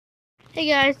Hey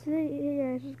guys,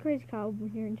 this is Crazy Kyle over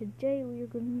here, and today we are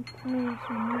going to be playing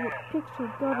some new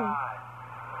Pixel Gutter. 8,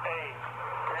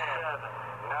 7,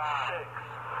 6,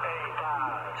 8,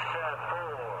 5,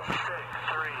 4, 6,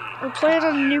 3. We're playing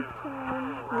on Nukes,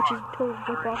 which is total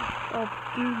rip-off of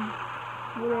Doom,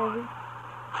 whatever.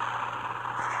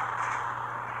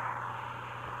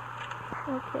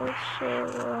 Okay, so,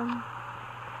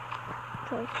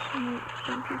 try to sneak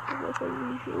some people like I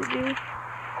usually do.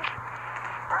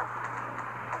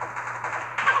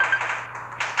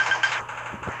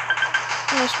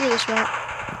 Oh, screw this map.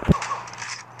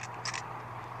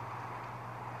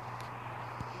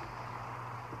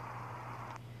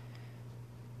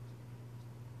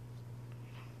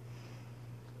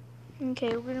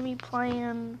 Okay, we're gonna be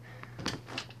playing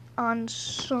on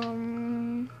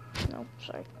some... No,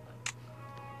 sorry.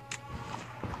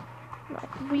 No,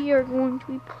 we are going to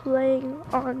be playing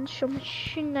on some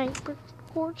sniper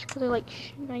courts because I like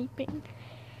sniping.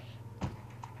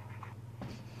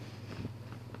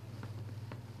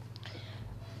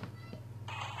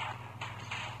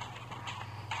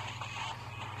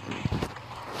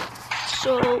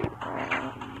 So, yeah.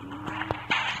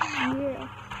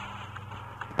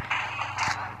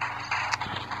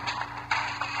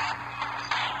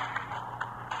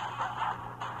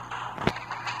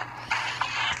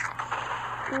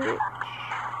 Which,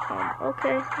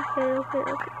 okay.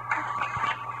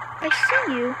 I see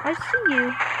you,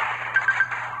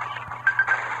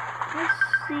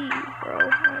 bro. I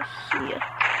see you.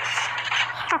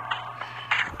 Ha!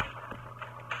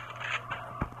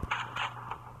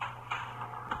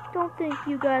 Don't think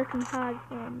you guys can hide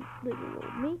from little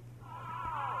old me.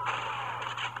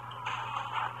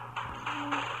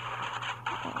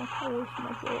 Oh, where's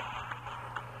my bullet?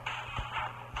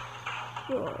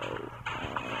 So,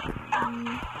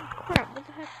 crap, what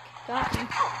the heck got me?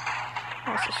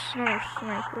 Oh, it's a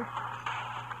sniper.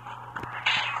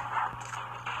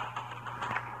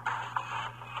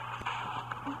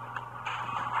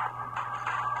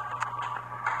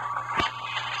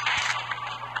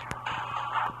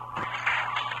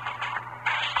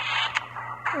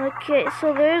 Okay,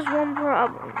 so there's one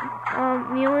problem.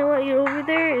 The only way to get over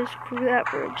there is through that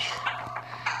bridge.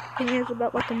 And there's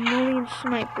about like 1 million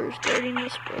snipers guarding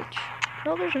this bridge.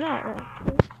 No, there's not. No.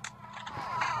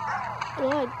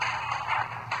 What?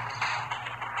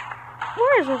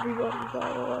 Where is everybody,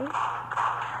 by the way?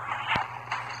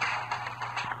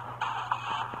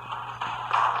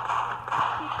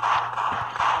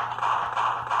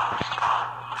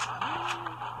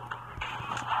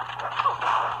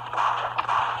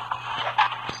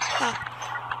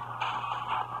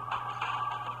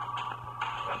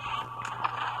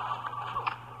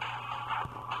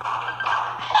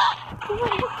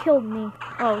 He killed me.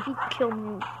 Oh, he killed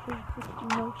me.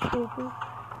 No stupid.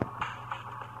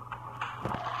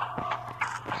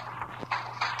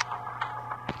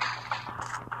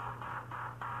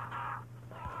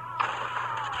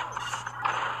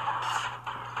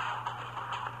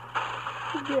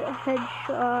 Get a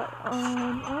headshot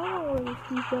on. I don't know where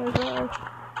these guys are.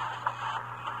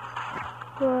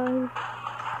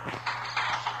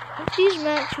 But these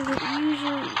matches are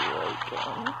usually like,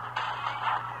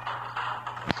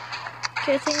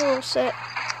 okay, I think we're all set.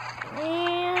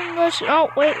 And let's... Oh,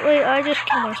 wait, I just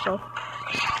killed myself.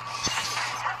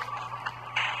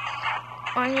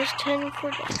 Minus 10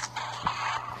 for death.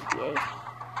 Yay.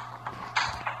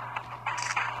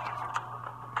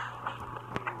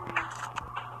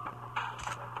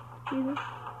 Mm-hmm.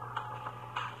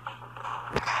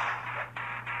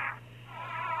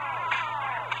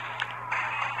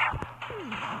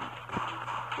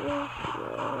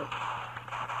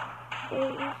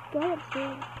 There's gotta be,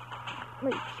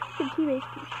 like, stupid teammates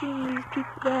keep shooting these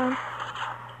people down.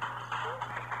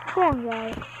 Come on,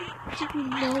 guys. Did you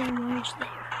know I was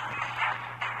there?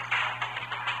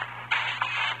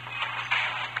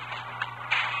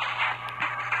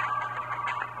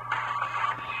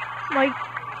 My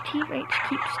teammates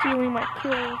keep stealing my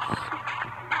kills.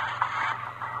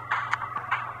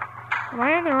 Am I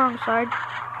on the wrong side?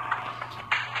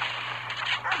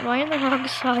 Am I on the wrong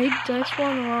side? Did I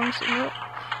spawn on the wrong side? No.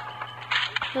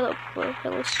 Hello, bro.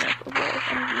 Hello, sniper, bro.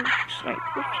 I'm gonna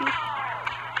snipe with you.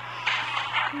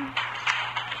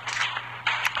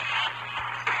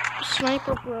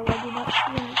 Sniper, bro. I do not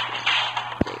see anything.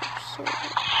 So,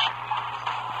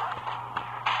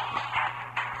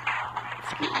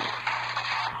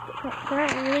 can I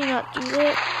really not do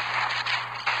that?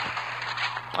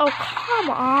 Oh, come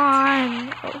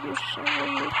on. Oh, you're so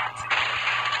weird.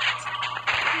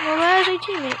 Well, that is a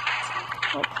teammate.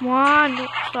 Oh, come on.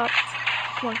 Don't stop.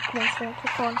 Come on.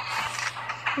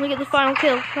 Let me get the final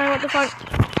kill. I want the final...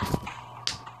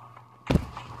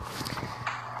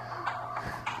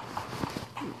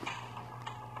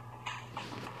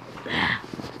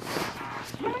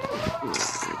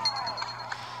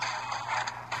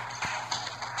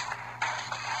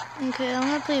 Okay, I'm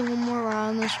gonna play one more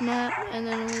round on this map, and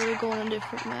then I'm gonna go on a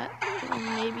different map.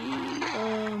 Maybe,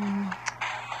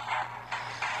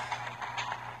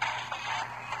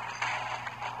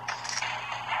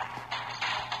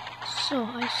 So,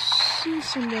 I see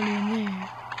somebody in there.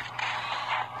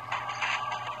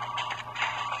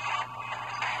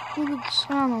 Look at the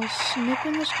sound. I'll snip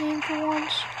in this game for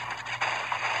once.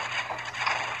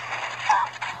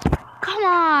 Come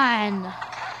on!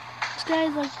 This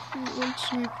guy's like,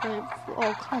 wants me to play.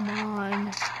 Oh, come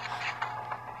on.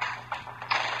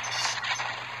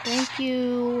 Thank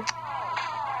you.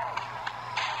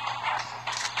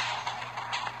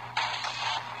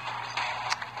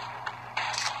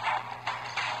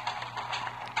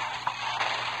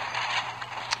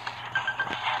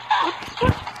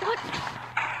 What?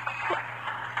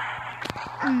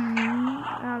 I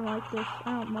don't like this. I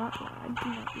do not like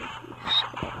this.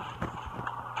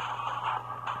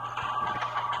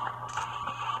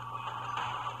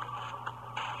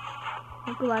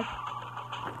 Goodbye.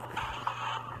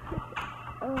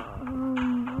 Okay.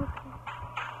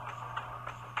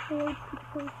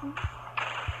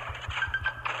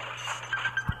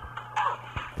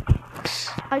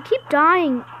 I keep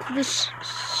dying to this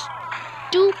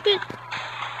stupid.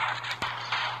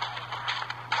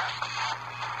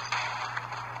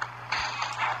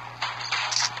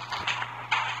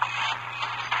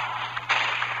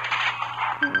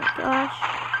 Oh my gosh.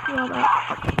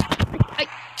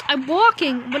 I'm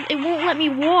walking, but it won't let me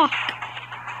walk.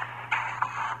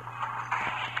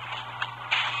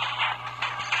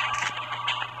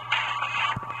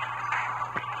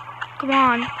 Come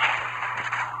on.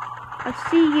 I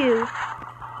see you.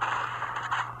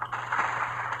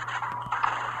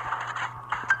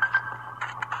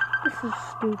 This is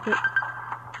stupid.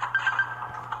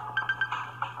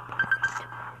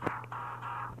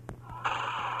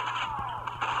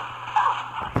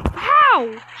 How?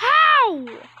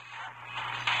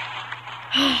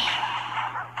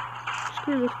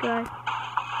 Screw this guy.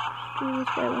 Screw this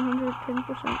guy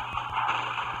 110%.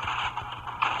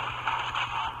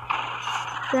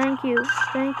 Thank you.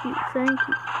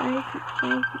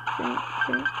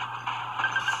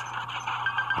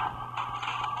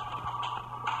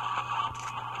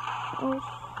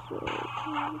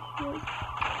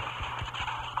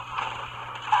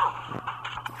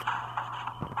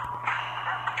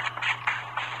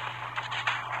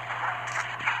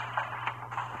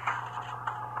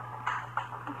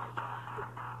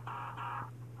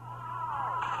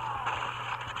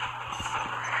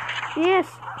 Yes.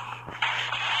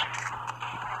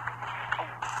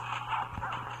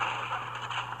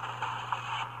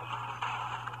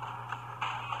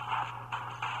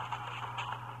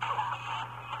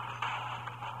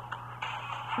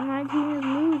 My team is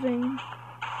losing.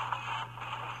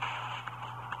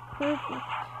 Perfect.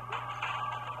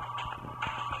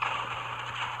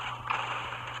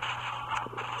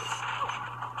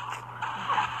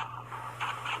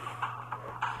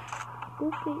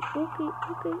 Okay.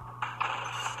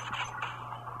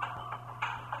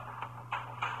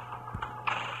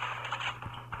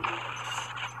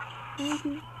 Thank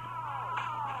you.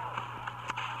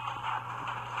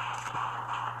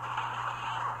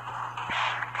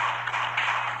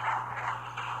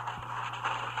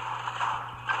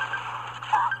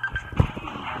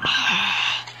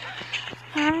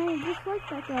 I just like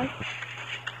that guy.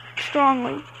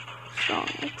 Strongly.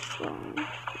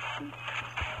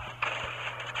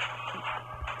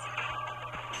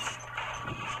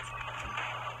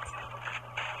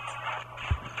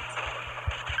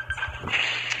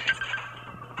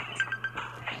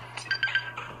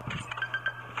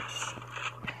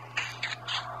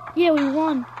 Yeah, we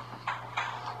won.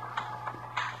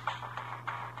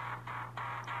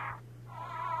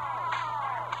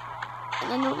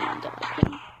 And then we got my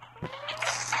pin.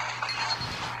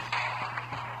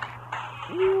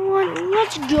 You know what?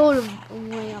 Let's go to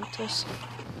Atlantis.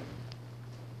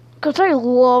 Because I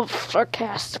love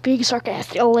being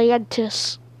sarcastic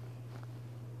Atlantis.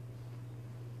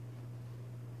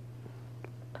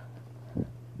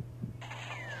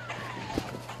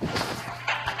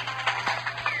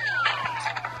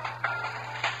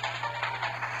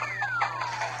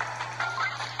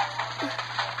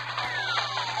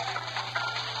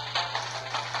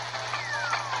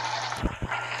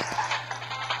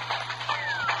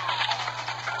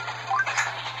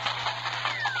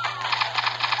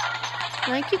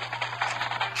 Thank you.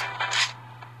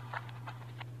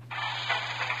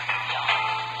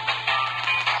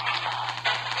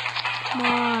 Come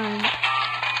on.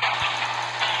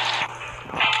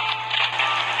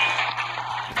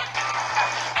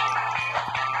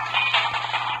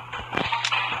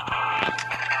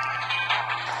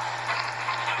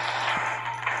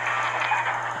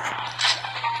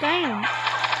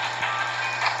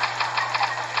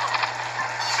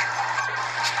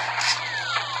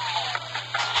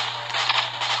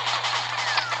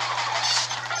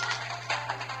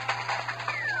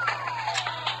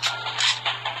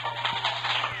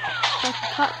 If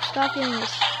I could stop getting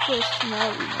this twist, that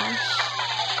would be nice.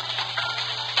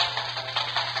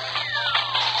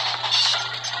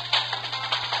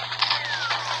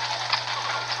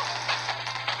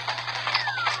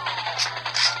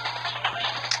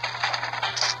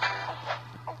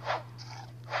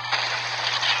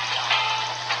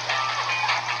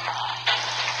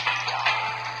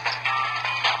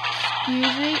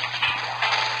 Excuse me?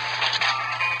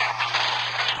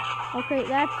 Okay,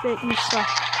 that's it, you suck.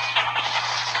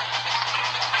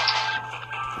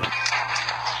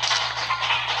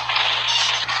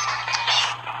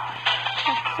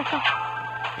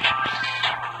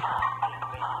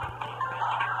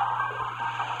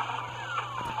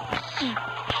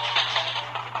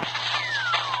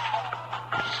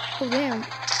 Oh, damn.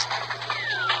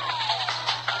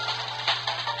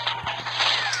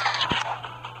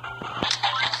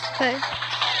 Okay.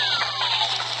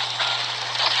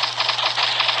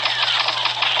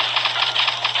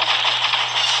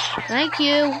 Thank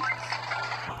you.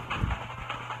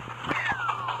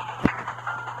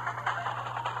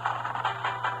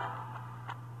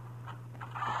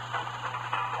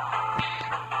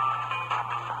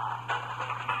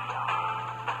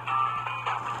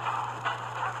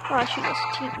 Oh, she just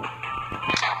teed me.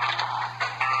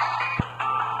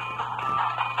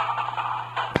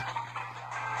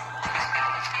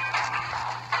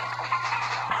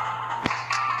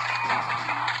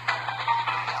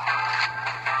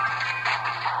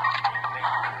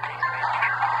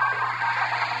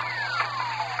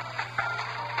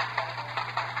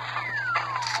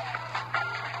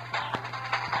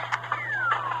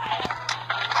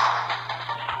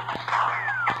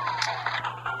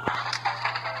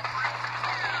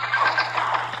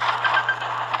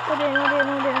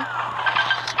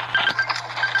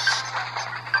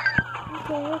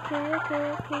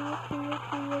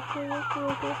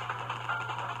 Okay.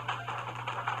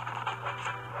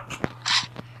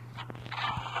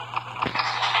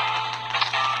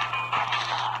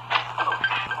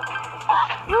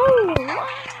 No!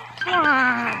 Come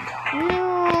on! No!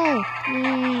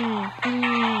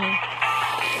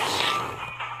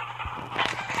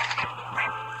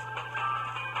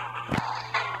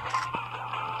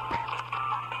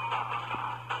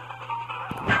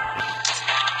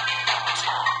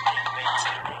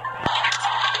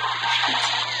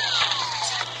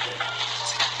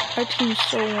 Our team's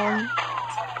so warm.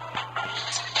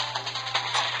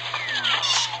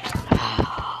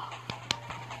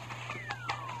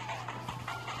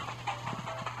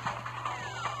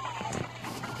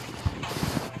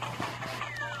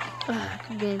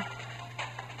 Good game.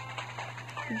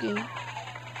 Good game.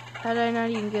 How did I not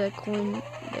even get a coin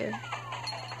there?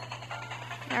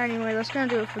 Anyway, that's gonna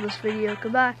do it for this video.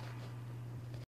 Goodbye.